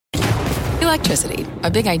Electricity,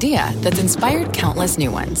 a big idea that's inspired countless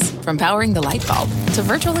new ones. From powering the light bulb to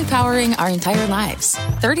virtually powering our entire lives.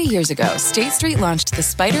 30 years ago, State Street launched the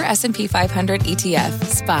Spider S&P 500 ETF,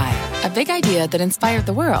 SPY. A big idea that inspired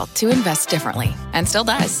the world to invest differently. And still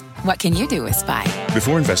does. What can you do with SPY?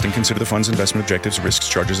 Before investing, consider the fund's investment objectives, risks,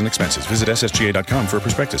 charges, and expenses. Visit ssga.com for a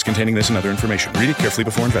prospectus containing this and other information. Read it carefully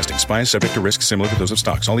before investing. SPY is subject to risks similar to those of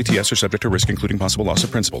stocks. All ETFs are subject to risk, including possible loss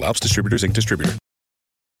of principal. Alps Distributors, Inc. Distributor.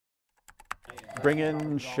 Bring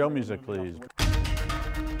in show music, please.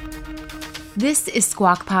 This is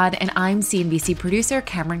Squawk Pod, and I'm CNBC producer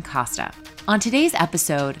Cameron Costa. On today's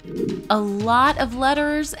episode, a lot of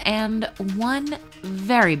letters and one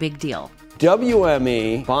very big deal.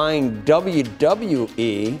 WME buying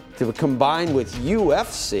WWE to combine with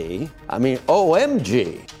UFC. I mean,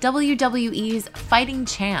 OMG. WWE's fighting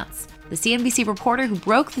chance. The CNBC reporter who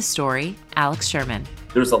broke the story, Alex Sherman.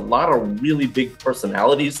 There's a lot of really big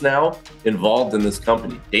personalities now involved in this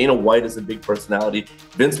company. Dana White is a big personality.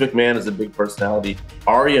 Vince McMahon is a big personality.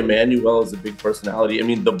 Ari Emanuel is a big personality. I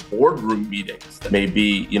mean, the boardroom meetings that may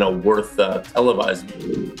be, worth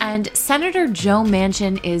televising. And Senator Joe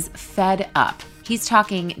Manchin is fed up. He's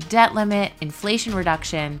talking debt limit, inflation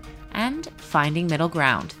reduction, and finding middle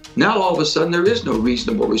ground. Now, all of a sudden, there is no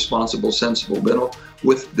reasonable, responsible, sensible middle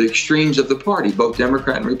with the extremes of the party, both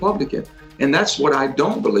Democrat and Republican. And that's what I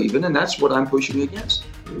don't believe in, and that's what I'm pushing against.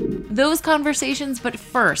 Those conversations, but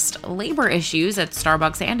first, labor issues at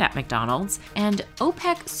Starbucks and at McDonald's, and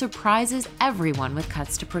OPEC surprises everyone with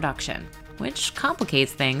cuts to production, which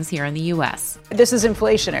complicates things here in the U.S. This is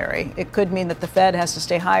inflationary. It could mean that the Fed has to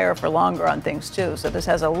stay higher for longer on things, too. So this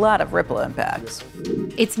has a lot of ripple impacts.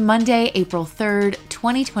 It's Monday, April 3rd,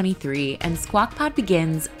 2023, and Squawk Pod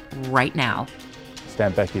begins right now.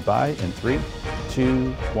 Stand Becky by in 3,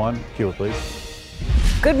 2, 1. Cue it, please.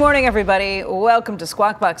 Good morning, everybody. Welcome to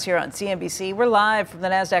Squawk Box here on CNBC. We're live from the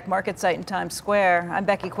NASDAQ market site in Times Square. I'm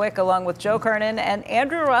Becky Quick, along with Joe Kernan and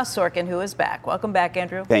Andrew Ross Sorkin, who is back. Welcome back,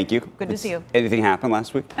 Andrew. Thank you. Good to see you. Anything happen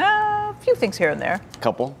last week? A few things here and there.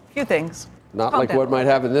 Couple? Few things. Not Calm like down what a might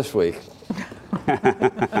little. happen this week.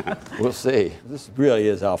 We'll see. This really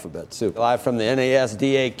is alphabet soup. Live from the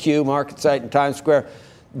NASDAQ market site in Times Square.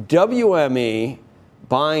 WME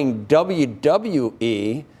buying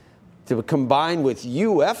WWE to combine with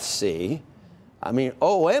UFC. I mean,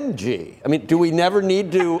 OMG. I mean, do we never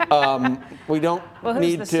need to, we don't Well, who's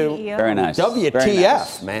need the to. CEO? Very nice. WTF, Very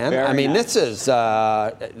nice. man. Very I mean, nice. this is,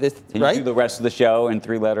 Can right? you do the rest of the show in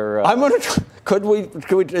three-letter? I'm going to, could we,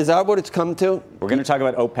 is that what it's come to? We're going to talk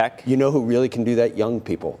about OPEC. You know who really can do that? Young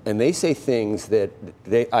people. And they say things that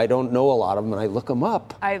I don't know a lot of them, and I look them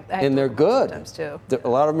up. And they're good. Sometimes, too. A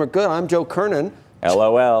lot of them are good. I'm Joe Kernan.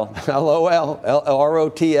 LOL. LOL.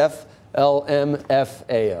 ROTF.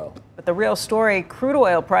 LMFAO. But the real story, crude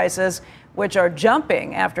oil prices, which are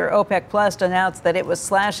jumping after OPEC Plus announced that it was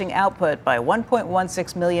slashing output by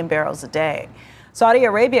 1.16 million barrels a day. Saudi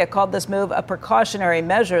Arabia called this move a precautionary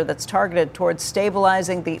measure that's targeted towards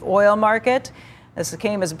stabilizing the oil market. This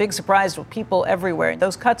came as a big surprise to people everywhere.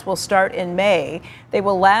 Those cuts will start in May. They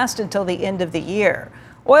will last until the end of the year.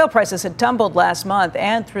 Oil prices had tumbled last month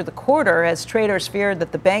and through the quarter as traders feared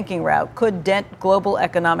that the banking route could dent global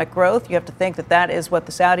economic growth. You have to think that that is what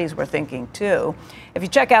the Saudis were thinking, too. If you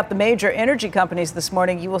check out the major energy companies this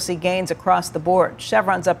morning, you will see gains across the board.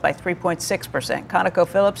 Chevron's up by 3.6%,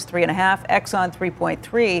 ConocoPhillips 3.5%, Exxon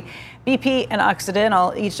 3.3%, BP and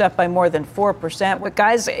Occidental each up by more than 4%. But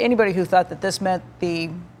guys, anybody who thought that this meant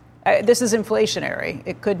this is inflationary.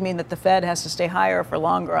 It could mean that the Fed has to stay higher for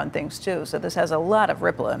longer on things, too. So this has a lot of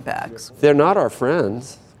ripple impacts. They're not our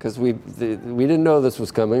friends because we didn't know this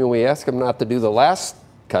was coming, and we asked them not to do the last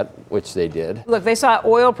cut, which they did. Look, they saw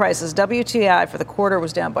oil prices, WTI for the quarter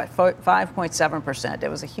was down by 5.7%. It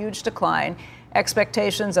was a huge decline.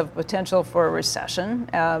 Expectations of potential for a recession.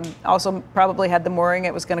 Also probably had them worrying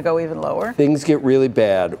it was going to go even lower. Things get really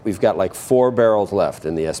bad. We've got like 4 barrels left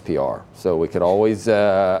in the SPR. So we could always,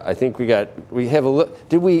 I think we have a look.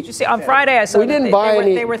 Did you see, on Friday I saw we didn't buy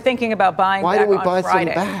any. They were thinking about buying why back did we on buy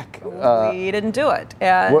Friday. some back? We didn't do it.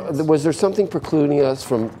 Was there something precluding us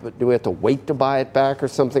from, do we have to wait to buy it back or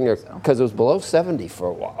something? Because it was below 70 for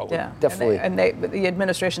a while. Yeah, definitely. And the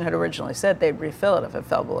administration had originally said they'd refill it if it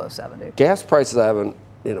fell below 70. Gas prices I haven't,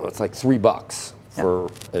 it's like $3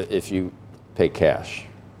 for if you pay cash.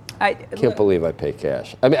 I can't believe I pay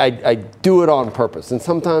cash. I mean, I do it on purpose, and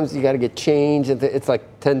sometimes you got to get change, and it's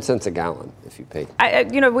like 10 cents a gallon if you pay.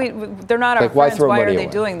 They're not our Like, why friends. throw Why are money they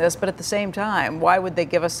away? doing this? But at the same time, why would they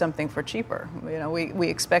give us something for cheaper? We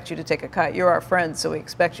expect you to take a cut. You're our friends, so we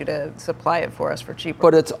expect you to supply it for us for cheaper.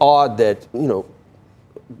 But it's odd that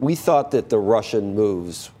we thought that the Russian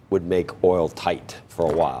moves would make oil tight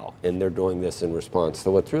for a while, and they're doing this in response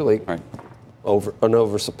to what's really an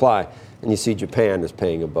oversupply. And you see Japan is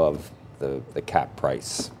paying above the cap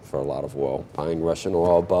price for a lot of oil, buying Russian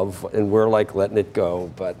oil above, and we're like letting it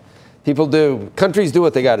go. But countries do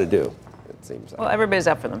what they got to do, it seems like. Well, everybody's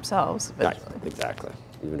out for themselves eventually. Right, exactly,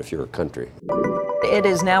 even if you're a country. It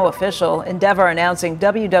is now official. Endeavor announcing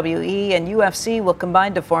WWE and UFC will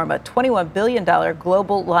combine to form a $21 billion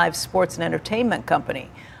global live sports and entertainment company.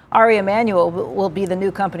 Ari Emanuel will be the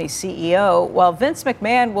new company's CEO, while Vince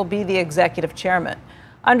McMahon will be the executive chairman.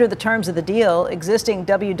 Under the terms of the deal, existing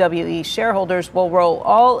WWE shareholders will roll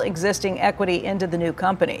all existing equity into the new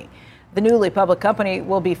company. The newly public company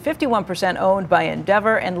will be 51% owned by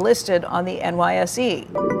Endeavor and listed on the NYSE.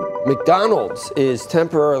 McDonald's is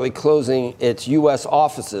temporarily closing its U.S.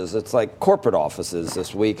 offices. It's like corporate offices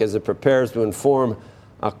this week as it prepares to inform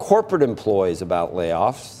corporate employees about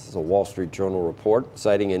layoffs. This is a Wall Street Journal report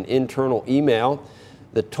citing an internal email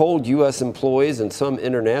that told U.S. employees and some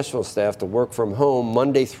international staff to work from home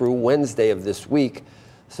Monday through Wednesday of this week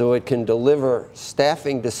so it can deliver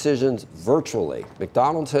staffing decisions virtually.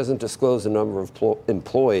 McDonald's hasn't disclosed the number of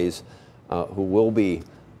employees who will be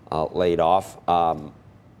laid off. When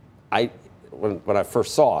I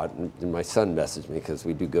first saw it, and my son messaged me because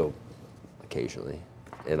we do go occasionally,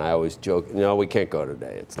 and I always joke, no, we can't go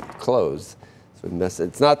today. It's closed. So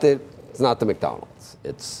it's not the McDonald's.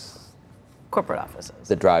 It's corporate offices.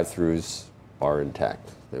 The drive-thrus are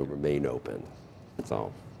intact. They remain open.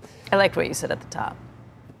 So I liked what you said at the top.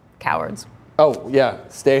 Cowards. Oh, yeah.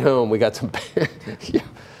 Stay home. We got some. Yeah.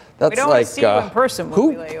 That's we don't like, want to see you in person when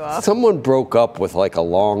we lay you off. Someone broke up with like a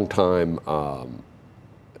long time, I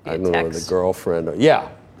don't know, the girlfriend. Yeah.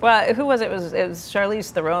 Well, who was it? It was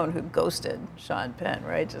Charlize Theron who ghosted Sean Penn,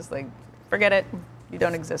 right? Just like, forget it. You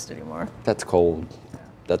don't exist anymore. That's cold.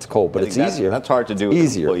 That's cold, but it's easier. That's hard to do with an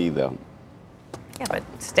employee, though. Yeah, but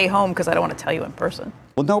stay home because I don't want to tell you in person.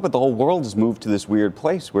 Well, no, but the whole world has moved to this weird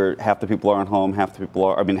place where half the people aren't home, half the people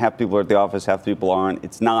are at the office, half the people aren't.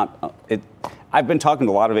 It's not, I've been talking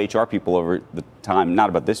to a lot of HR people over the time, not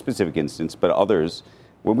about this specific instance, but others,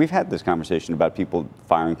 where we've had this conversation about people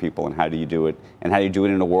firing people and how do you do it, and how do you do it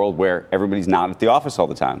in a world where everybody's not at the office all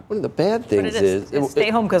the time. One of the bad things is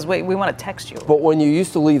stay home because we want to text you. But when you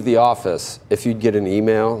used to leave the office, if you'd get an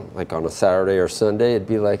email, like on a Saturday or Sunday, it'd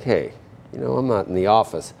be like, hey, I'm not in the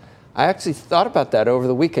office. I actually thought about that over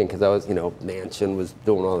the weekend because I was, Manchin was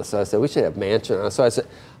doing all this stuff. I said, we should have Manchin. So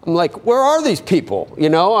I'm like, where are these people?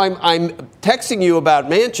 I'm texting you about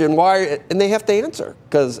Manchin. Why? And they have to answer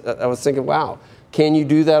because I was thinking, wow, can you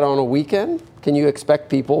do that on a weekend? Can you expect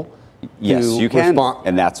people Yes, to you can. respond?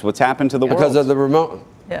 And that's what's happened to the world. Because of the remote.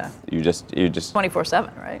 Yeah. You just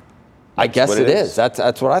 24/7, right? I guess it is. That's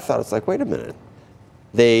what I thought. It's like, wait a minute.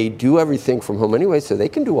 They do everything from home anyway, so they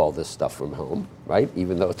can do all this stuff from home, right?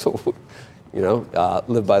 Even though it's,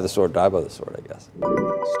 live by the sword, die by the sword, I guess.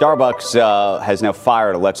 Starbucks has now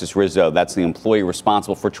fired Alexis Rizzo. That's the employee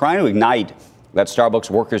responsible for trying to ignite that Starbucks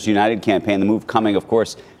Workers United campaign. The move coming, of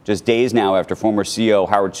course, just days now after former CEO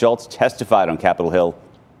Howard Schultz testified on Capitol Hill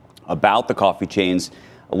about the coffee chain's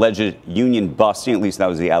alleged union busting. At least that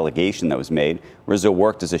was the allegation that was made. Rizzo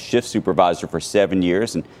worked as a shift supervisor for 7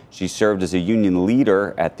 years, and she served as a union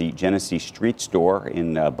leader at the Genesee Street store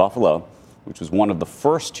in Buffalo, which was one of the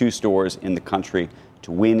first 2 stores in the country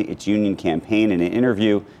to win its union campaign. In an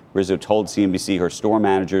interview, Rizzo told CNBC her store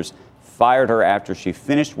managers fired her after she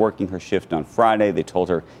finished working her shift on Friday. They told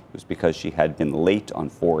her it was because she had been late on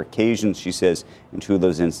 4 occasions. She says in 2 of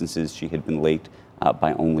those instances she had been late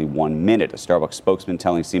by only 1 minute. A Starbucks spokesman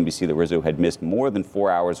telling CNBC that Rizzo had missed more than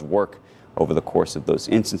 4 hours of work over the course of those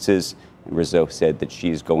instances. And Rizzo said that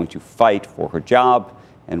she is going to fight for her job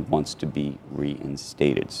and wants to be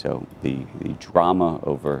reinstated. So the drama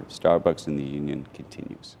over Starbucks and the union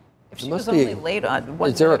continues. If she was only late on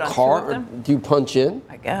one, is there a car? Or do you punch in?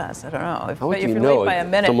 I guess. I don't know. If how would you're you know late by a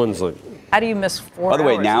minute, someone's like, how do you miss 4 hours? By the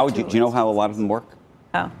way, now, do you know how a lot of them work?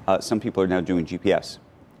 How? Some people are now doing GPS.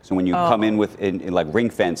 So when you come in with like ring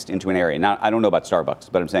fenced into an area, now I don't know about Starbucks,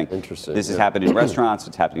 but I'm saying this has happened in restaurants,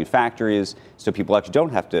 it's happening in factories, so people actually don't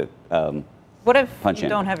have to what if punch you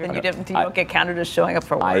don't have you don't get counted as showing up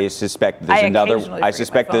for work? I suspect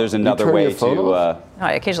there's another way to. No,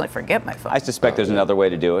 I occasionally forget my phone. I suspect there's another way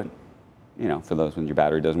to do it. For those when your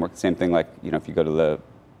battery doesn't work. The same thing like if you go to the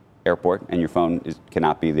airport and your phone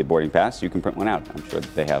cannot be the boarding pass, you can print one out. I'm sure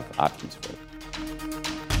that they have options for it.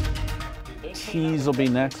 Cheese will be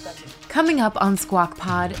next. Coming up on Squawk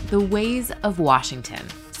Pod, the ways of Washington.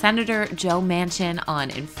 Senator Joe Manchin on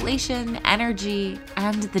inflation, energy,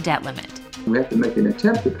 and the debt limit. We have to make an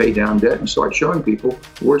attempt to pay down debt and start showing people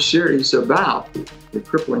we're serious about the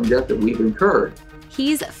crippling debt that we've incurred.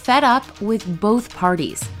 He's fed up with both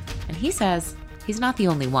parties, and he says he's not the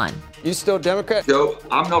only one. You still Democrat? Joe,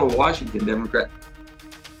 I'm not a Washington Democrat.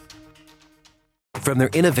 From their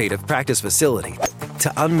innovative practice facility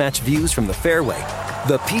to unmatched views from the fairway,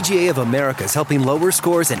 the PGA of America is helping lower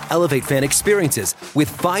scores and elevate fan experiences with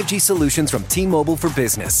 5G solutions from T-Mobile for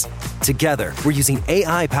Business. Together, we're using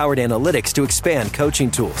AI-powered analytics to expand coaching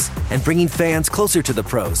tools and bringing fans closer to the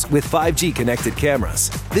pros with 5G connected cameras.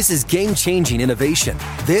 This is game-changing innovation.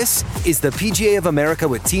 This is the PGA of America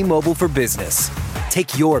with T-Mobile for Business.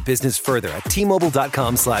 Take your business further at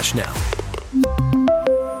T-Mobile.com/now.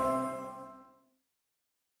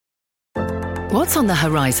 What's on the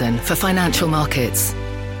horizon for financial markets?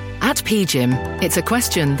 At PGIM, it's a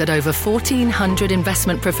question that over 1,400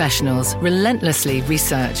 investment professionals relentlessly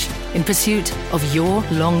research in pursuit of your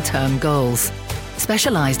long-term goals.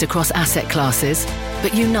 Specialized across asset classes,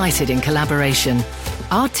 but united in collaboration,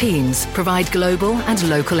 our teams provide global and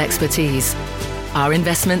local expertise. Our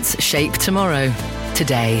investments shape tomorrow,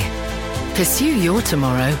 today. Pursue your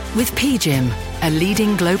tomorrow with PGIM, a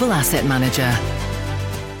leading global asset manager.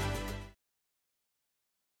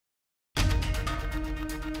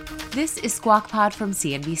 This is Squawk Pod from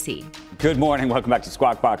CNBC. Good morning. Welcome back to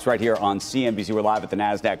Squawk Box right here on CNBC. We're live at the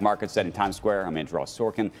NASDAQ market set in Times Square. I'm Andrew Ross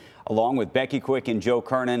Sorkin, along with Becky Quick and Joe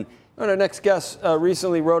Kernan. And our next guest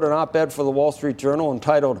recently wrote an op-ed for the Wall Street Journal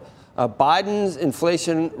entitled Biden's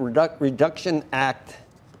Inflation Reduction Act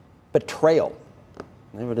Betrayal.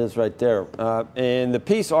 There it is right there. And the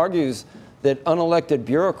piece argues that unelected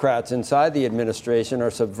bureaucrats inside the administration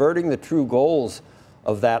are subverting the true goals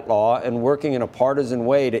of that law and working in a partisan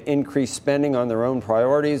way to increase spending on their own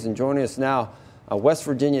priorities. And joining us now, West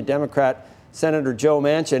Virginia Democrat Senator Joe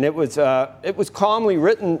Manchin. It was calmly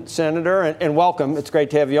written, Senator, and welcome. It's great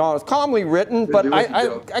to have you on. It's calmly written, but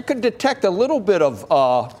I could detect a little bit of,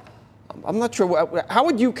 I'm not sure, how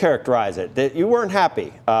would you characterize it? That you weren't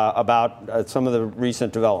happy about some of the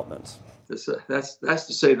recent developments? That's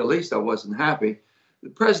to say the least. I wasn't happy. The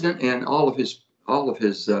president and all of his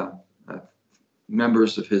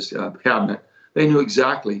members of his cabinet, they knew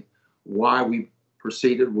exactly why we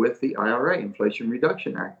proceeded with the IRA, Inflation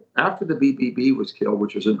Reduction Act. After the BBB was killed,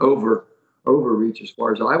 which was an overreach as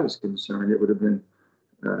far as I was concerned, it would have been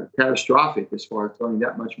catastrophic as far as throwing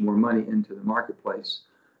that much more money into the marketplace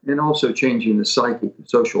and also changing the psyche,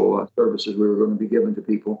 social services we were going to be given to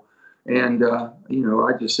people. And,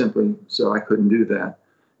 I just simply said I couldn't do that.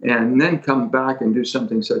 And then come back and do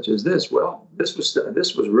something such as this. Well, this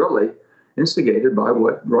was really instigated by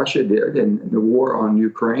what Russia did in the war on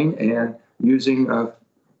Ukraine and using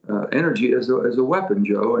energy as a weapon,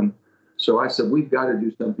 Joe. And so I said, we've got to do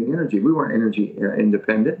something energy. We weren't energy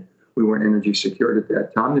independent. We weren't energy secured at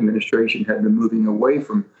that time. The administration had been moving away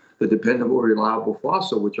from the dependable, reliable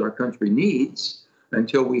fossil, which our country needs,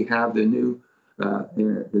 until we have the new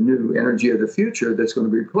energy of the future that's going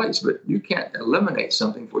to be replaced. But you can't eliminate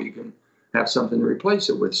something before you can have something to replace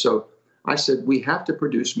it with. So I said, we have to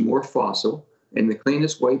produce more fossil in the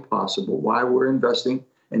cleanest way possible while we're investing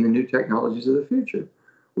in the new technologies of the future.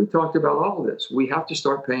 We talked about all this. We have to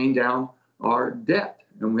start paying down our debt,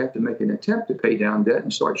 and we have to make an attempt to pay down debt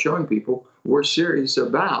and start showing people we're serious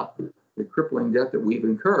about the crippling debt that we've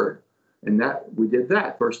incurred. And that we did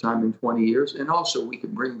that first time in 20 years. And also we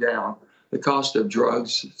can bring down the cost of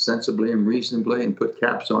drugs sensibly and reasonably and put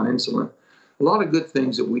caps on insulin. A lot of good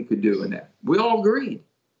things that we could do in that. We all agreed.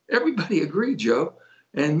 Everybody agreed, Joe.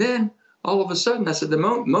 And then all of a sudden, I said, the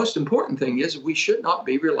most important thing is we should not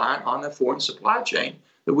be reliant on the foreign supply chain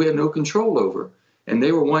that we have no control over. And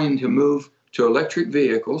they were wanting to move to electric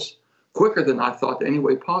vehicles quicker than I thought any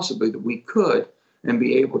way possibly that we could and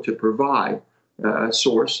be able to provide a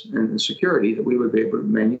source and security that we would be able to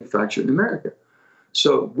manufacture in America.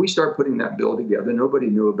 So we started putting that bill together. Nobody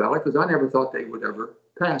knew about it because I never thought they would ever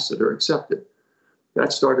pass it or accept it.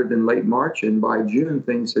 That started in late March, and by June,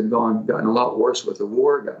 things had gotten a lot worse with the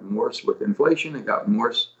war, gotten worse with inflation, and gotten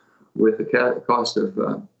worse with the cost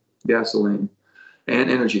of gasoline and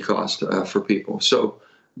energy cost for people. So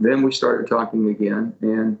then we started talking again,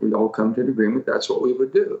 and we all come to an agreement that's what we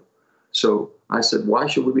would do. So I said, why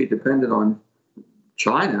should we be dependent on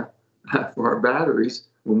China for our batteries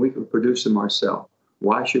when we could produce them ourselves?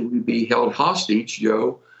 Why should we be held hostage,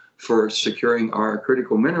 Joe, for securing our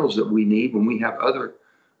critical minerals that we need when we have other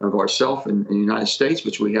of ourselves in the United States,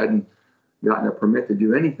 which we hadn't gotten a permit to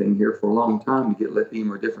do anything here for a long time to get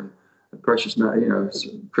lithium or different precious,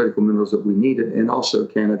 critical minerals that we needed, and also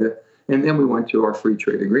Canada. And then we went to our free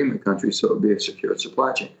trade agreement country, so it would be a secure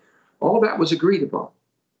supply chain. All that was agreed upon.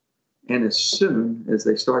 And as soon as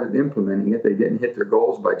they started implementing it, they didn't hit their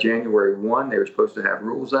goals by January 1. They were supposed to have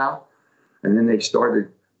rules out. And then they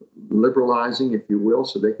started liberalizing, if you will,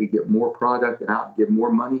 so they could get more product out, give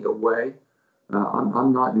more money away.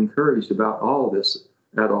 I'm not encouraged about all of this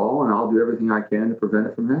at all, and I'll do everything I can to prevent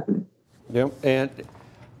it from happening. Yep. And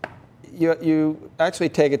you actually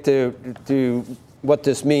take it to what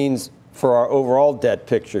this means for our overall debt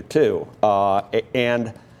picture, too.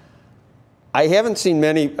 And I haven't seen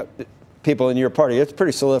many people in your party, it's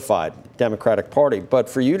pretty solidified, Democratic Party, but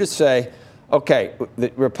for you to say, okay,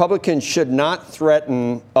 the Republicans should not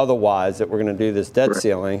threaten otherwise that we're going to do this debt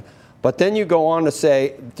ceiling. But then you go on to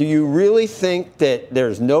say, do you really think that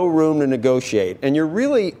there's no room to negotiate? And you're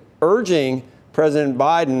really urging President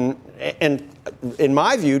Biden, and in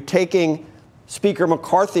my view, taking Speaker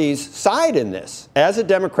McCarthy's side in this. As a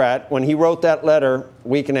Democrat, when he wrote that letter a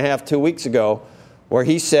week and a half, 2 weeks ago, where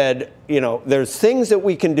he said, there's things that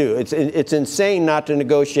we can do. It's insane not to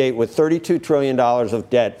negotiate with $32 trillion of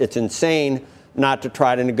debt. It's insane not to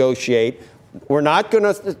try to negotiate. We're not going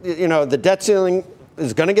to, the debt ceiling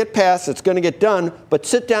is going to get passed. It's going to get done. But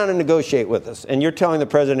sit down and negotiate with us. And you're telling the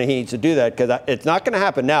president he needs to do that because it's not going to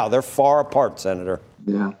happen now. They're far apart, Senator.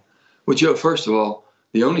 Yeah. Well, Joe, first of all,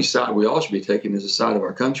 the only side we all should be taking is the side of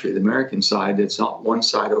our country, the American side. It's not one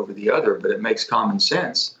side over the other, but it makes common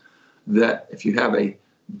sense that if you have a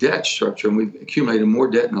debt structure, and we've accumulated more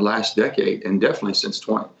debt in the last decade, and definitely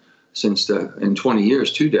in 20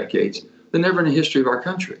 years, 2 decades, than ever in the history of our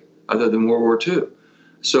country, other than World War II.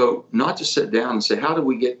 So not to sit down and say, how do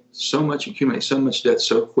we get accumulate so much debt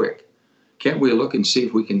so quick? Can't we look and see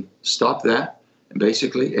if we can stop that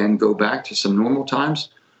and go back to some normal times?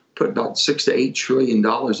 Put about $6 to $8 trillion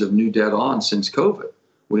of new debt on since COVID.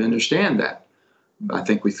 We understand that. I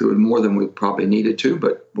think we threw in more than we probably needed to,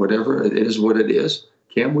 but whatever, it is what it is.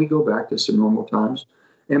 Can we go back to some normal times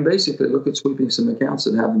and basically look at sweeping some accounts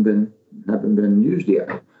that haven't been used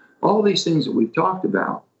yet? All these things that we've talked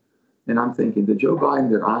about, and I'm thinking the Joe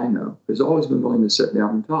Biden that I know has always been willing to sit down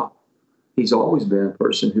and talk. He's always been a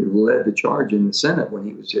person who led the charge in the Senate when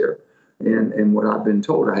he was here. And what I've been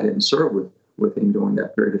told, I didn't serve with him during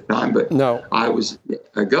that period of time, but no. I was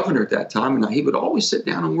a governor at that time, and he would always sit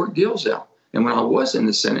down and work deals out. And when I was in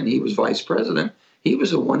the Senate and he was vice president, he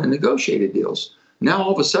was the one that negotiated deals. Now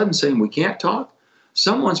all of a sudden saying we can't talk,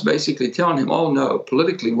 someone's basically telling him, oh no,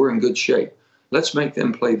 politically we're in good shape. Let's make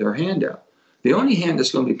them play their hand out. The only hand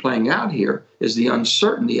that's going to be playing out here is the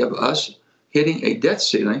uncertainty of us hitting a debt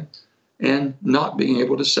ceiling and not being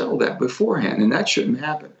able to settle that beforehand. And that shouldn't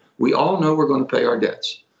happen. We all know we're going to pay our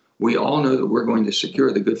debts. We all know that we're going to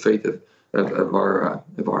secure the good faith of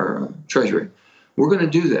our Treasury. We're going to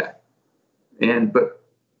do that. But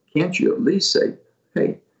can't you at least say,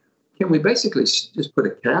 hey, can we basically just put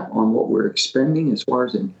a cap on what we're expending as far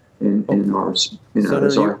as in our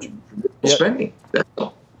spending? That's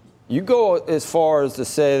all. You go as far as to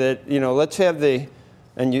say that, let's have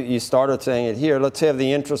and you started saying it here, let's have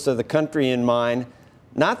the interest of the country in mind,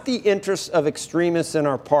 not the interests of extremists in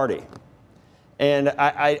our party. And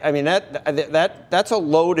I mean, that's a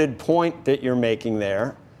loaded point that you're making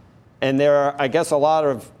there. And there are, I guess, a lot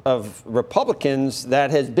of Republicans that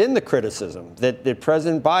has been the criticism that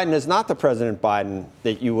President Biden is not the President Biden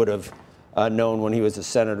that you would have known when he was a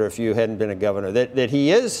senator if you hadn't been a governor, that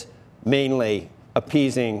he is mainly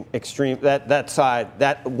appeasing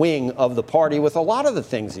that wing of the party with a lot of the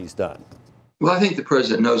things he's done. Well, I think the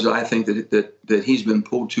president knows that. I think that he's been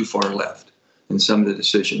pulled too far left in some of the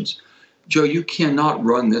decisions. Joe, you cannot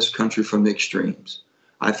run this country from the extremes.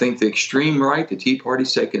 I think the extreme right, the Tea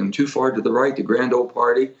Party's taken them too far to the right. The grand old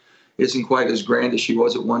party isn't quite as grand as she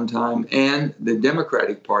was at one time. And the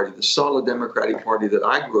Democratic Party, the solid Democratic Party that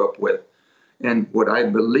I grew up with and what I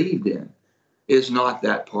believed in, is not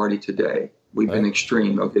that party today. We've been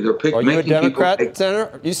extreme. Okay, Are you a Democrat,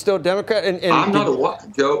 Senator? Are you still a Democrat? I'm not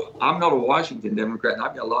a Washington Democrat, and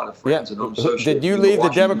I've got a lot of friends and associates. Did you leave the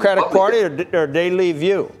Democratic Party, or did they leave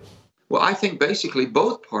you? Well, I think basically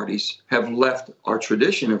both parties have left our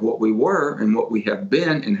tradition of what we were and what we have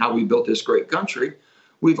been and how we built this great country.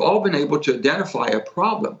 We've all been able to identify a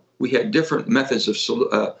problem. We had different methods of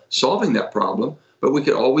solving that problem, but we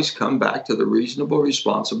could always come back to the reasonable,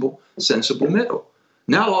 responsible, sensible middle.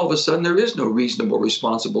 Now, all of a sudden, there is no reasonable,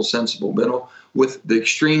 responsible, sensible middle with the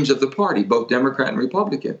extremes of the party, both Democrat and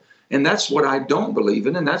Republican. And that's what I don't believe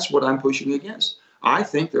in, and that's what I'm pushing against. I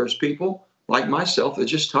think there's people like myself that are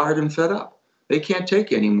just tired and fed up. They can't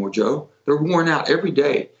take any more, Joe. They're worn out every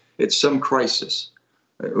day. It's some crisis,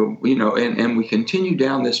 and we continue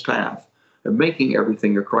down this path of making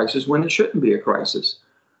everything a crisis when it shouldn't be a crisis.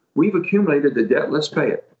 We've accumulated the debt. Let's pay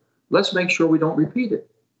it. Let's make sure we don't repeat it.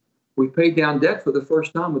 We paid down debt for the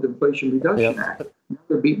first time with the Inflation Reduction Act. Now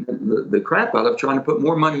they're beating the crap out of trying to put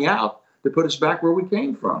more money out to put us back where we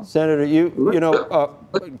came from. Senator,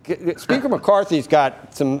 Speaker McCarthy's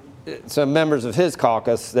got some members of his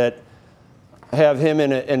caucus that have him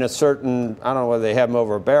in a certain, I don't know whether they have him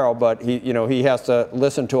over a barrel, but he has to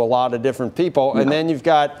listen to a lot of different people. Yeah. And then you've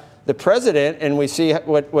got the president, and we see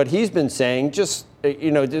what he's been saying. Just,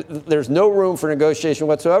 there's no room for negotiation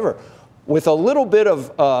whatsoever. With a little bit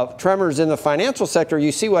of tremors in the financial sector,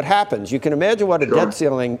 you see what happens. You can imagine what a debt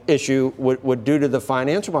ceiling issue would do to the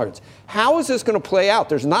financial markets. How is this going to play out?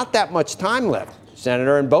 There's not that much time left,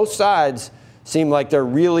 Senator, and both sides seem like they're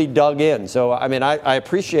really dug in. So, I mean, I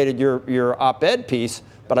appreciated your op-ed piece,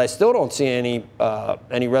 but I still don't see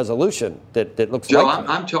any resolution that looks Joe, like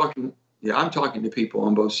I'm talking to people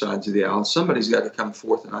on both sides of the aisle. Somebody's got to come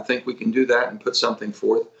forth, and I think we can do that and put something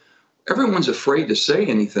forth. Everyone's afraid to say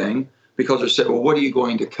anything because they say, well, what are you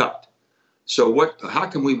going to cut? So how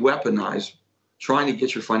can we weaponize trying to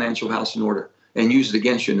get your financial house in order and use it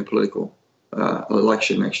against you in the political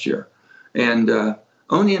election next year? And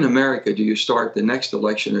only in America do you start the next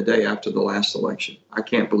election a day after the last election. I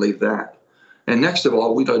can't believe that. And next of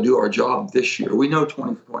all, we got to do our job this year. We know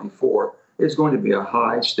 2024 is going to be a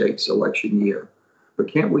high-stakes election year. But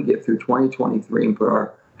can't we get through 2023 and put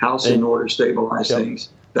our house in order, stabilize things?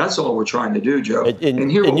 That's all we're trying to do, Joe.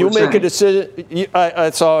 And you make a decision. I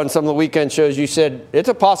saw on some of the weekend shows you said it's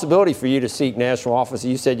a possibility for you to seek national office.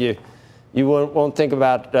 You said you won't think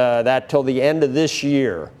about that till the end of this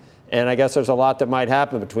year. And I guess there's a lot that might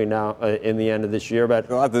happen between now and the end of this year. But it's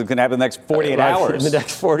going to happen in the next 48 hours. In the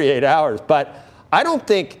next 48 hours. But I don't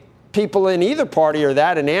think people in either party are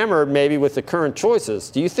that enamored maybe with the current choices.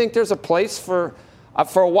 Do you think there's a place for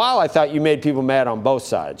a while, I thought you made people mad on both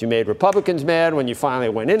sides. You made Republicans mad when you finally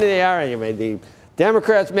went into the era, and you made the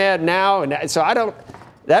Democrats mad now. And so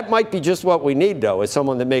that might be just what we need, though, is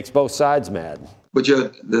someone that makes both sides mad. But Joe,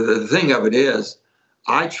 the thing of it is,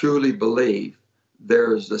 I truly believe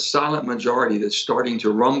there's a silent majority that's starting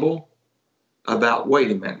to rumble about,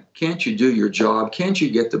 wait a minute, can't you do your job? Can't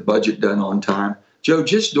you get the budget done on time? Joe,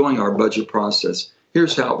 just doing our budget process,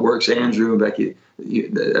 here's how it works. Andrew and Becky,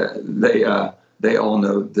 they all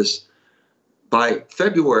know this. By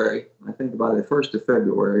February, I think by the 1st of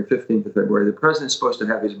February, 15th of February, the president's supposed to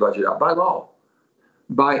have his budget out by law.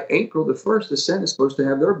 By April the 1st, the Senate's supposed to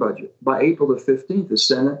have their budget. By April the 15th, the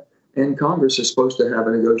Senate and Congress is supposed to have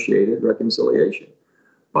a negotiated reconciliation.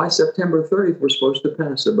 By September 30th, we're supposed to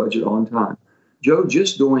pass the budget on time. Joe,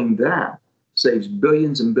 just doing that saves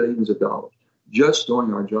billions and billions of dollars. Just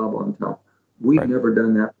doing our job on time. We've never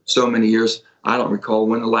done that for so many years. I don't recall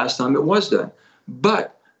when the last time it was done.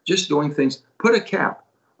 But just doing things, put a cap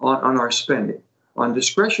on our spending. On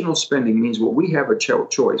discretional spending means, well, we have a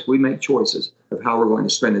choice. We make choices of how we're going to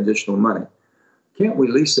spend additional money. Can't we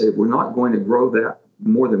at least say we're not going to grow that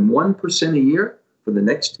more than 1% a year for the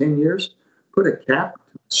next 10 years? Put a cap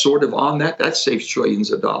sort of on that. That saves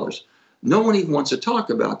trillions of dollars. No one even wants to talk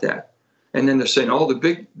about that. And then they're saying, oh, the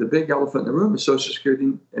big elephant in the room is Social Security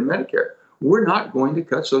and Medicare. We're not going to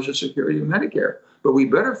cut Social Security and Medicare, but we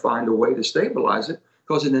better find a way to stabilize it,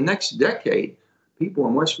 because in the next decade, people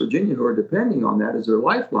in West Virginia who are depending on that as their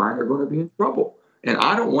lifeline are going to be in trouble. And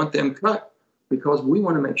I don't want them cut, because we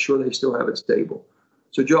want to make sure they still have it stable.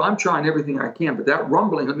 So, Joe, I'm trying everything I can, but that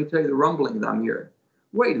rumbling, let me tell you the rumbling that I'm hearing.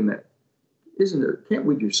 Wait a minute. Can't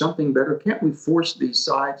we do something better? Can't we force these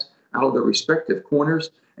sides out of their respective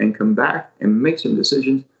corners and come back and make some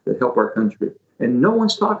decisions that help our country? And no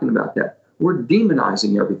one's talking about that. We're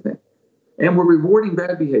demonizing everything, and we're rewarding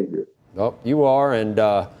bad behavior. Well, you are, and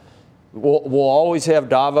we'll always have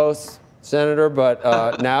Davos, Senator,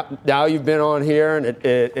 but now you've been on here,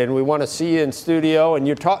 and we want to see you in studio. And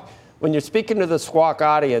when you're speaking to the Squawk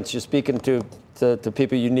audience, you're speaking to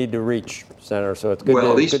people you need to reach, Senator. So it's good.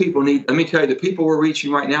 Well, these people need. Let me tell you, the people we're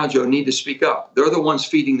reaching right now, Joe, need to speak up. They're the ones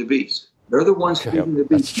feeding the beast. They're the ones feeding the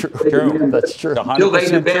beast. That's true. That's true. Until they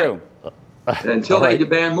demand. Until they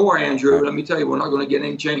demand more, Andrew, let me tell you, we're not going to get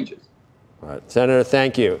any changes. All right, Senator,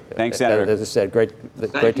 thank you. Thanks, Senator. As I said, great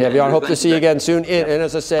to have you on. Hope to see you again soon. And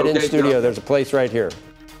as I said, in studio, there's a place right here.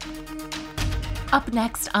 Up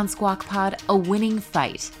next on Squawk Pod, a winning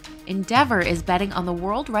fight. Endeavor is betting on the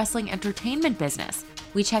World Wrestling Entertainment business.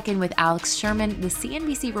 We check in with Alex Sherman, the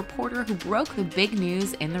CNBC reporter who broke the big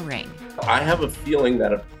news in the ring. I have a feeling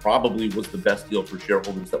that it probably was the best deal for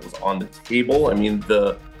shareholders that was on the table. I mean,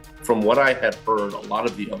 from what I had heard, a lot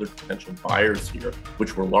of the other potential buyers here,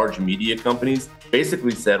 which were large media companies,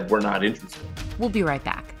 basically said, we're not interested. We'll be right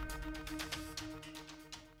back.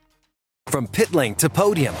 From pit lane to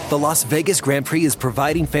podium, the Las Vegas Grand Prix is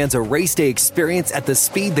providing fans a race day experience at the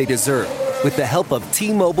speed they deserve. With the help of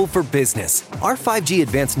T-Mobile for Business, our 5G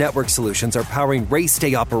advanced network solutions are powering race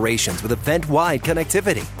day operations with event-wide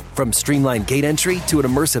connectivity. From streamlined gate entry to an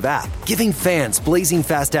immersive app, giving fans blazing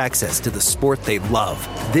fast access to the sport they love.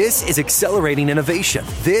 This is accelerating innovation.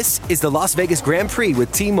 This is the Las Vegas Grand Prix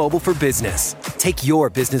with T-Mobile for Business. Take your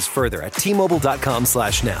business further at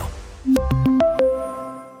T-Mobile.com/now.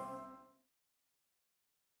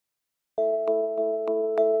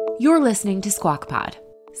 You're listening to Squawk Pod.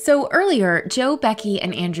 So earlier, Joe, Becky,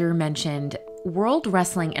 and Andrew mentioned World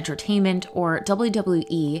Wrestling Entertainment, or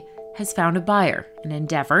WWE, has found a buyer in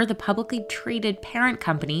Endeavor, the publicly traded parent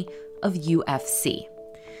company of UFC.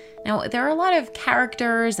 Now, there are a lot of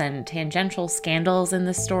characters and tangential scandals in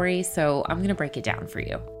this story, so I'm going to break it down for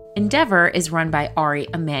you. Endeavor is run by Ari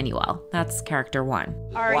Emanuel. That's character one.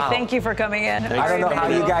 Ari, Thank you for coming in. I don't know how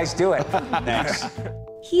you guys do it. Thanks.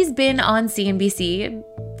 He's been on CNBC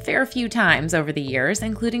a fair few times over the years,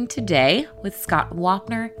 including today with Scott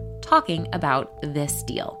Wapner talking about this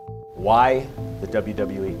deal. Why the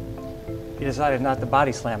WWE? He decided not to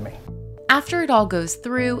body slam me. After it all goes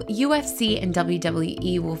through, UFC and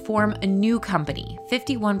WWE will form a new company,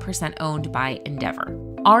 51% owned by Endeavor.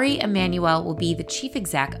 Ari Emanuel will be the chief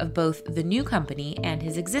exec of both the new company and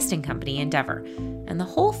his existing company, Endeavor. And the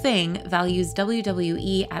whole thing values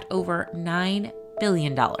WWE at over $9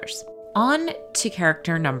 billion. On to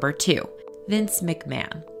character number two, Vince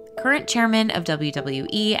McMahon, current chairman of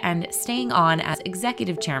WWE and staying on as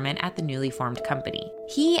executive chairman at the newly formed company.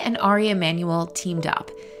 He and Ari Emanuel teamed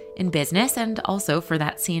up in business and also for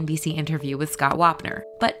that CNBC interview with Scott Wapner.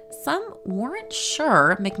 But some weren't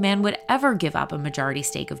sure McMahon would ever give up a majority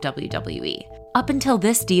stake of WWE. Up until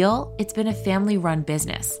this deal, it's been a family-run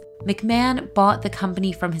business. McMahon bought the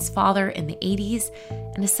company from his father in the 80s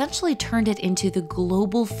and essentially turned it into the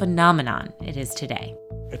global phenomenon it is today.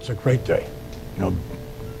 It's a great day. You know,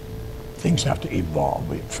 things have to evolve.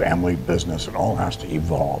 Family, business, it all has to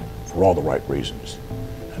evolve for all the right reasons.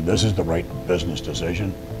 And this is the right business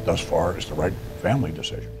decision. Thus far, it's the right family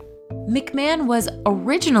decision. McMahon was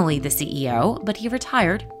originally the CEO, but he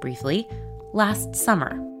retired, briefly, last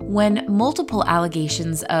summer when multiple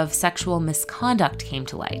allegations of sexual misconduct came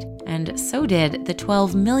to light, and so did the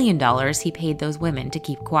 $12 million he paid those women to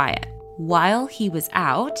keep quiet. While he was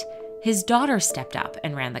out, his daughter stepped up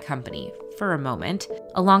and ran the company, for a moment,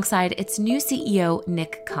 alongside its new CEO,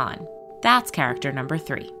 Nick Khan. That's character number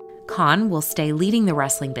three. Khan will stay leading the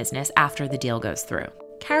wrestling business after the deal goes through.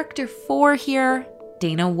 Character four here,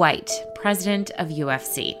 Dana White, president of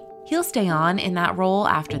UFC. He'll stay on in that role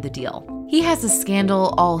after the deal. He has a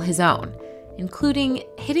scandal all his own, including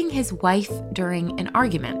hitting his wife during an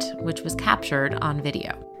argument, which was captured on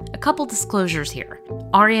video. A couple disclosures here.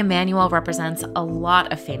 Ari Emanuel represents a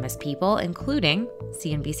lot of famous people, including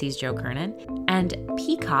CNBC's Joe Kernan, and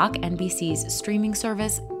Peacock, NBC's streaming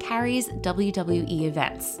service, carries WWE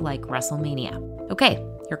events like WrestleMania. Okay,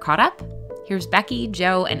 you're caught up? Here's Becky,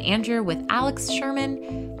 Joe, and Andrew with Alex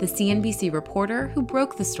Sherman, the CNBC reporter who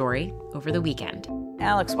broke the story over the weekend.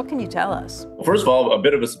 Alex, what can you tell us? Well, first of all, a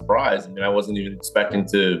bit of a surprise. I mean, I wasn't even expecting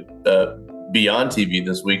to be on TV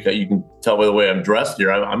this week. You can tell by the way I'm dressed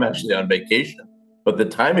here. I'm actually on vacation. But the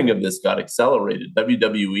timing of this got accelerated.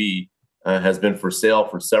 WWE has been for sale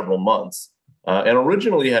for several months and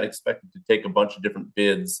originally had expected to take a bunch of different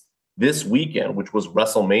bids this weekend, which was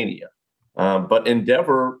WrestleMania. But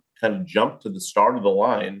Endeavor kind of jumped to the start of the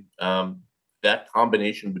line. That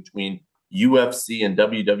combination between UFC and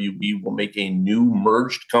WWE will make a new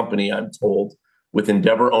merged company, I'm told, with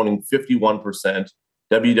Endeavor owning 51%,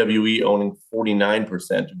 WWE owning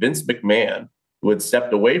 49%. Vince McMahon, who had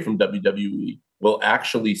stepped away from WWE, will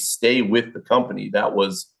actually stay with the company. That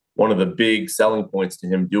was one of the big selling points to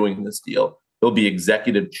him doing this deal. He'll be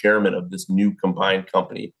executive chairman of this new combined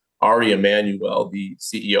company. Ari Emanuel, the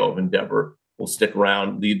CEO of Endeavor, will stick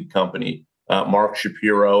around, lead the company. Mark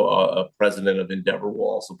Shapiro, a president of Endeavor, will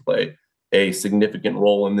also play a significant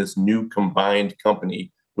role in this new combined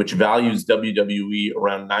company, which values WWE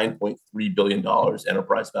around $9.3 billion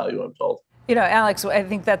enterprise value, I'm told. You know, Alex, I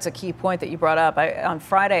think that's a key point that you brought up. On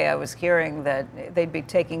Friday, I was hearing that they'd be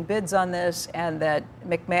taking bids on this and that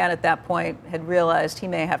McMahon at that point had realized he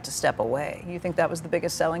may have to step away. You think that was the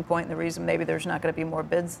biggest selling point and the reason maybe there's not going to be more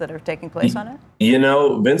bids that are taking place on it? You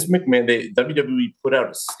know, Vince McMahon, WWE put out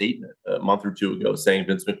a statement a month or two ago saying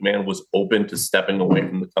Vince McMahon was open to stepping away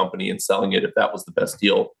from the company and selling it if that was the best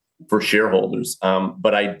deal for shareholders.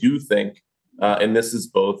 But I do think, and this is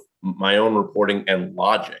both my own reporting and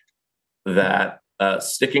logic, that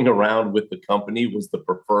sticking around with the company was the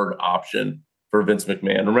preferred option for Vince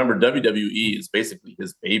McMahon. Remember, WWE is basically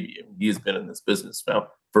his baby. I mean, he has been in this business now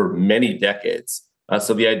for many decades.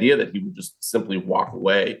 So the idea that he would just simply walk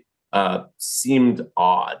away seemed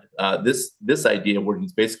odd. This idea where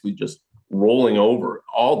he's basically just rolling over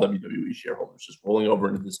all WWE shareholders, just rolling over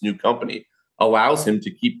into this new company, allows him to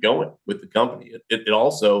keep going with the company. It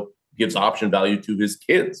also gives option value to his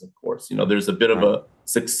kids, of course. There's a bit of a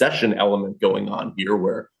succession element going on here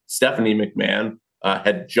where Stephanie McMahon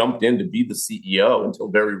had jumped in to be the CEO until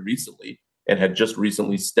very recently and had just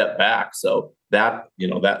recently stepped back. So that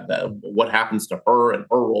what happens to her and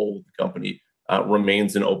her role with the company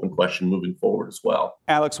remains an open question moving forward as well.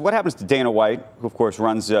 Alex, what happens to Dana White, who, of course,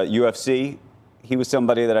 runs UFC? He was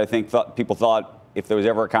somebody that I think people thought if there was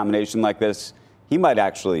ever a combination like this, he might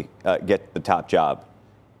actually get the top job.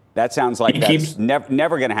 That sounds like that's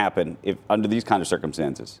never going to happen under these kind of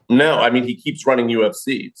circumstances. No, I mean, he keeps running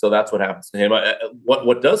UFC, so that's what happens to him.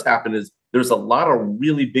 What does happen is there's a lot of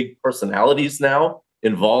really big personalities now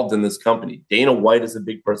involved in this company. Dana White is a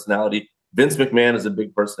big personality. Vince McMahon is a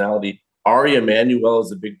big personality. Ari Emanuel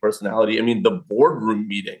is a big personality. I mean, the boardroom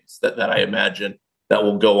meetings that I imagine that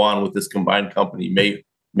will go on with this combined company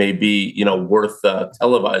may be worth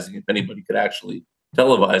televising if anybody could actually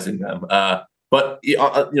televising them. But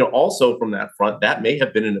also from that front, that may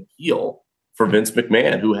have been an appeal for Vince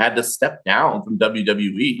McMahon, who had to step down from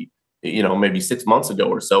WWE, maybe 6 months ago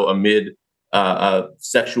or so amid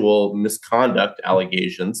sexual misconduct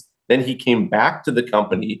allegations. Then he came back to the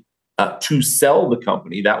company to sell the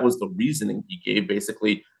company. That was the reasoning he gave.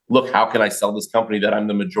 Basically, look, how can I sell this company that I'm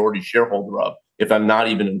the majority shareholder of if I'm not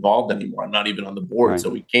even involved anymore? I'm not even on the board. Right.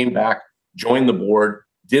 So he came back, joined the board,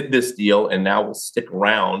 did this deal, and now will stick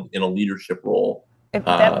around in a leadership role.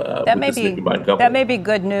 That may be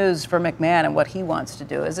good news for McMahon and what he wants to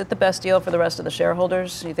do. Is it the best deal for the rest of the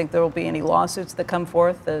shareholders? Do you think there will be any lawsuits that come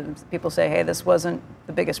forth? People say, hey, this wasn't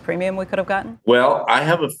the biggest premium we could have gotten? Well, I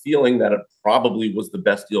have a feeling that it probably was the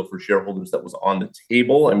best deal for shareholders that was on the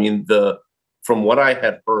table. I mean, from what I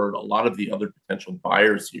had heard, a lot of the other potential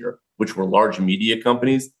buyers here, which were large media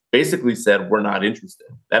companies, basically said, we're not interested.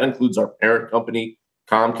 That includes our parent company,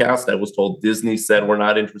 Comcast. I was told Disney said we're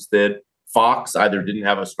not interested. Fox either didn't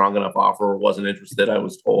have a strong enough offer or wasn't interested, I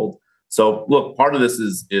was told. So, look, part of this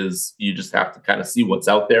is you just have to kind of see what's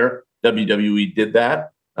out there. WWE did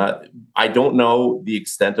that. I don't know the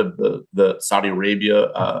extent of the Saudi Arabia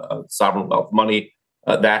sovereign wealth money.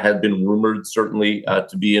 That had been rumored, certainly,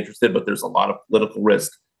 to be interested, but there's a lot of political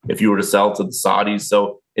risk if you were to sell to the Saudis.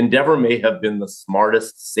 So Endeavor may have been the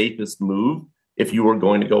smartest, safest move if you were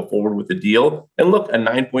going to go forward with the deal. And look, a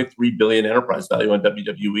 $9.3 billion enterprise value on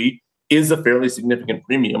WWE is a fairly significant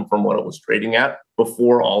premium from what it was trading at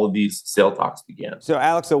before all of these sale talks began. So,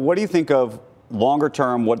 Alex, what do you think of longer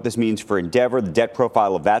term, what this means for Endeavor, the debt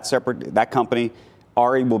profile of that company?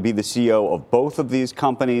 Ari will be the CEO of both of these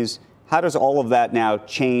companies. How does all of that now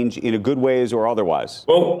change in a good ways or otherwise?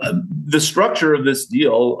 Well, the structure of this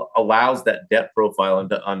deal allows that debt profile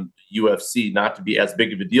on UFC not to be as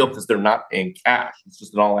big of a deal because they're not paying cash. It's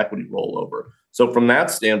just an all equity rollover. So from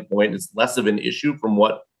that standpoint, it's less of an issue from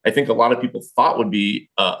what I think a lot of people thought would be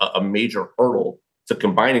a major hurdle to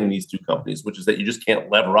combining these two companies, which is that you just can't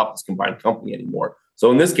lever up this combined company anymore.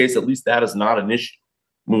 So in this case, at least that is not an issue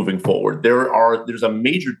moving forward. There's a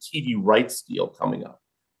major TV rights deal coming up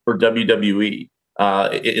for WWE.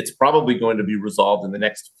 It's probably going to be resolved in the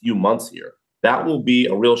next few months here. That will be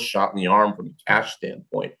a real shot in the arm from a cash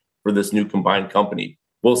standpoint for this new combined company.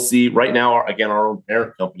 We'll see. Right now, our own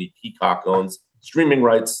parent company, Peacock, owns streaming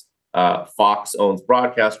rights. Fox owns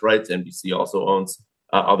broadcast rights. NBC also owns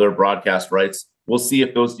other broadcast rights. We'll see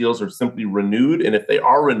if those deals are simply renewed. And if they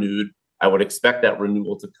are renewed, I would expect that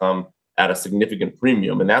renewal to come at a significant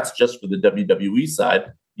premium. And that's just for the WWE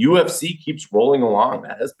side. UFC keeps rolling along.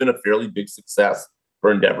 That has been a fairly big success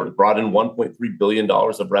for Endeavor. It brought in $1.3 billion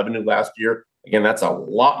of revenue last year. Again, that's a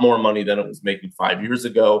lot more money than it was making 5 years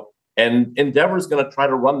ago. And Endeavor is going to try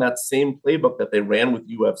to run that same playbook that they ran with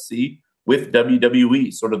UFC with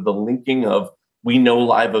WWE, sort of the linking of, we know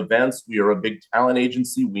live events, we are a big talent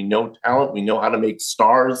agency, we know talent, we know how to make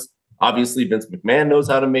stars. Obviously, Vince McMahon knows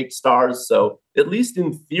how to make stars. So at least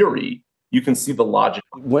in theory, you can see the logic.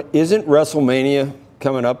 Isn't WrestleMania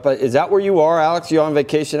coming up? Is that where you are, Alex? You on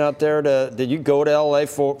vacation out there? Did you go to LA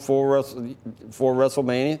for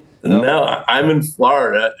WrestleMania? No, I'm in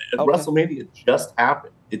Florida. Okay. WrestleMania just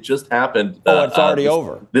happened. It just happened. It's already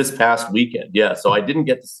over. This past weekend, yeah. So I didn't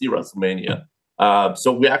get to see WrestleMania.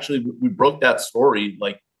 So we broke that story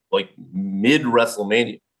like mid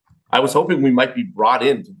WrestleMania. I was hoping we might be brought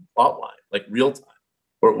into the plot line, like real time,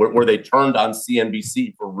 where they turned on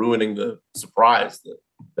CNBC for ruining the surprise,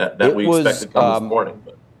 that we expect to come this morning.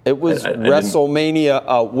 But it was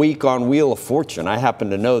WrestleMania week on Wheel of Fortune. I happen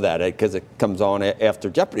to know that because it comes on after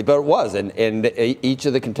Jeopardy, but it was, and each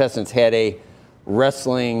of the contestants had a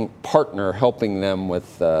wrestling partner helping them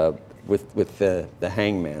with the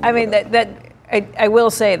hangman. I mean, I will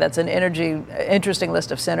say that's an interesting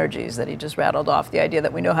list of synergies that he just rattled off. The idea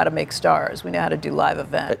that we know how to make stars, we know how to do live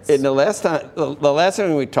events. And the last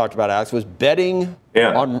time we talked about, Alex, was betting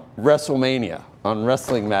on WrestleMania, on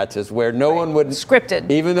wrestling matches, where no one would scripted,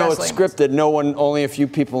 even though it's scripted. only a few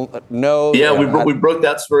people know. Yeah, we broke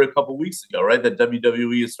that story a couple weeks ago, right? That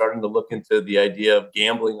WWE is starting to look into the idea of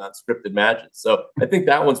gambling on scripted matches. So I think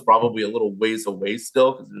that one's probably a little ways away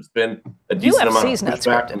still, because there's been a decent amount of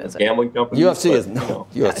pushback from the gambling companies.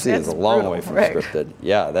 UFC is a long way from scripted.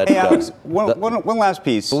 Yeah, that Alex, one last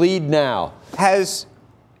piece. Bleed now.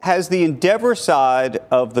 Has the Endeavor side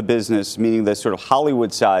of the business, meaning the sort of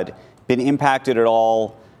Hollywood side, been impacted at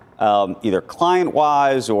all, either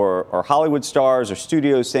client-wise or Hollywood stars or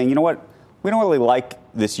studios saying, you know what, we don't really like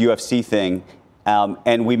this UFC thing,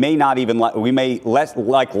 and we may not even like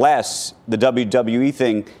less the WWE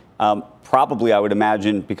thing, probably I would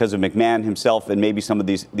imagine because of McMahon himself and maybe some of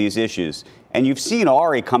these issues. And you've seen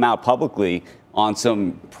Ari come out publicly on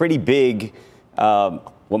some pretty big,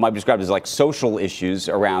 what might be described as like social issues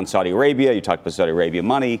around Saudi Arabia. You talked about Saudi Arabia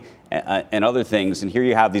money and other things. And here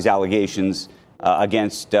you have these allegations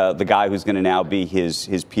against the guy who's going to now be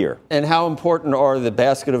his peer. And how important are the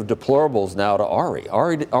basket of deplorables now to Ari?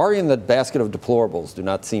 Ari and the basket of deplorables do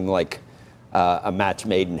not seem like a match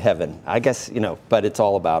made in heaven. I guess, but it's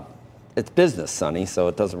all about, it's business, Sonny, so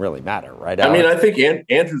it doesn't really matter, right, Alex? I mean, I think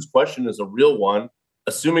Andrew's question is a real one.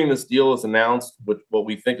 Assuming this deal is announced with what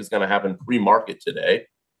we think is going to happen pre-market today,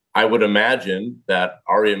 I would imagine that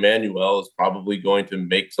Ari Emanuel is probably going to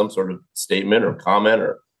make some sort of statement or comment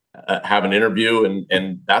or have an interview.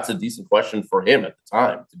 And that's a decent question for him at the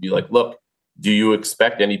time, to be like, look, do you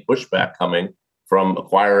expect any pushback coming from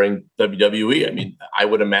acquiring WWE? I mean, I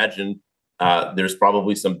would imagine there's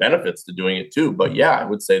probably some benefits to doing it too. But yeah, I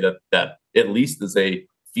would say that at least is a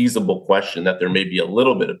feasible question, that there may be a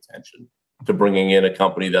little bit of tension to bringing in a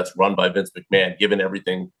company that's run by Vince McMahon, given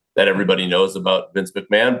everything that everybody knows about Vince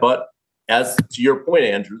McMahon. But as to your point,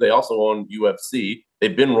 Andrew, they also own UFC.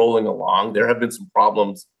 They've been rolling along. There have been some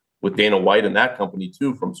problems with Dana White and that company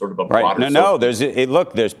too, from sort of a broader. No.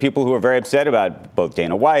 There's people who are very upset about both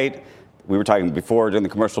Dana White. We were talking before during the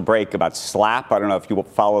commercial break about Slap. I don't know if you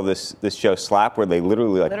follow this show Slap, where they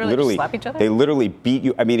literally slap each other. They literally beat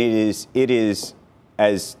you. I mean, it is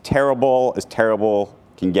as terrible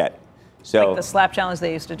can get. So like the slap challenge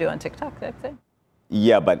they used to do on TikTok, that thing.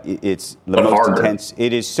 Yeah, but it's the most harder. Intense.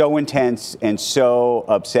 It is so intense and so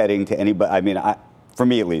upsetting to anybody. I mean, for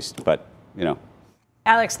me at least. But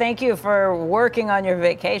Alex, thank you for working on your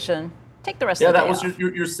vacation. Take the rest of the day. Yeah, that was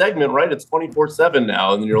your segment, right? It's 24/7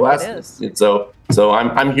 now, and your last. It is. So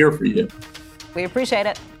I'm here for you. We appreciate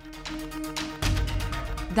it.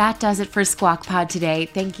 That does it for Squawk Pod today.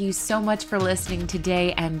 Thank you so much for listening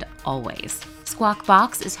today and always. Squawk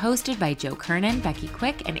Box is hosted by Joe Kernan, Becky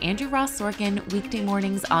Quick, and Andrew Ross Sorkin weekday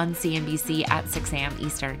mornings on CNBC at 6 a.m.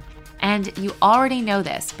 Eastern. And you already know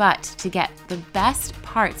this, but to get the best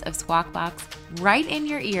parts of Squawk Box right in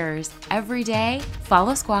your ears every day,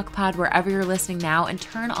 follow Squawk Pod wherever you're listening now and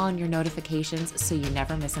turn on your notifications so you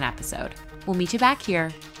never miss an episode. We'll meet you back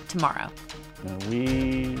here tomorrow.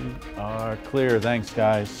 We are clear. Thanks,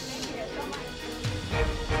 guys.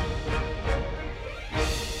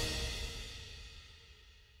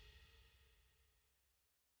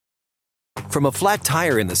 From a flat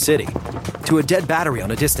tire in the city to a dead battery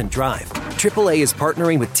on a distant drive, AAA is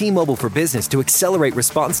partnering with T-Mobile for Business to accelerate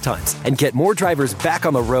response times and get more drivers back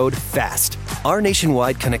on the road fast. Our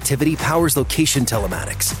nationwide connectivity powers location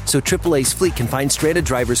telematics, so AAA's fleet can find stranded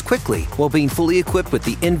drivers quickly while being fully equipped with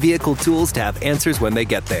the in-vehicle tools to have answers when they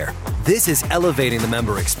get there. This is elevating the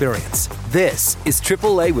member experience. This is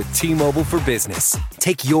AAA with T-Mobile for Business.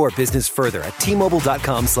 Take your business further at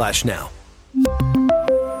T-Mobile.com/now.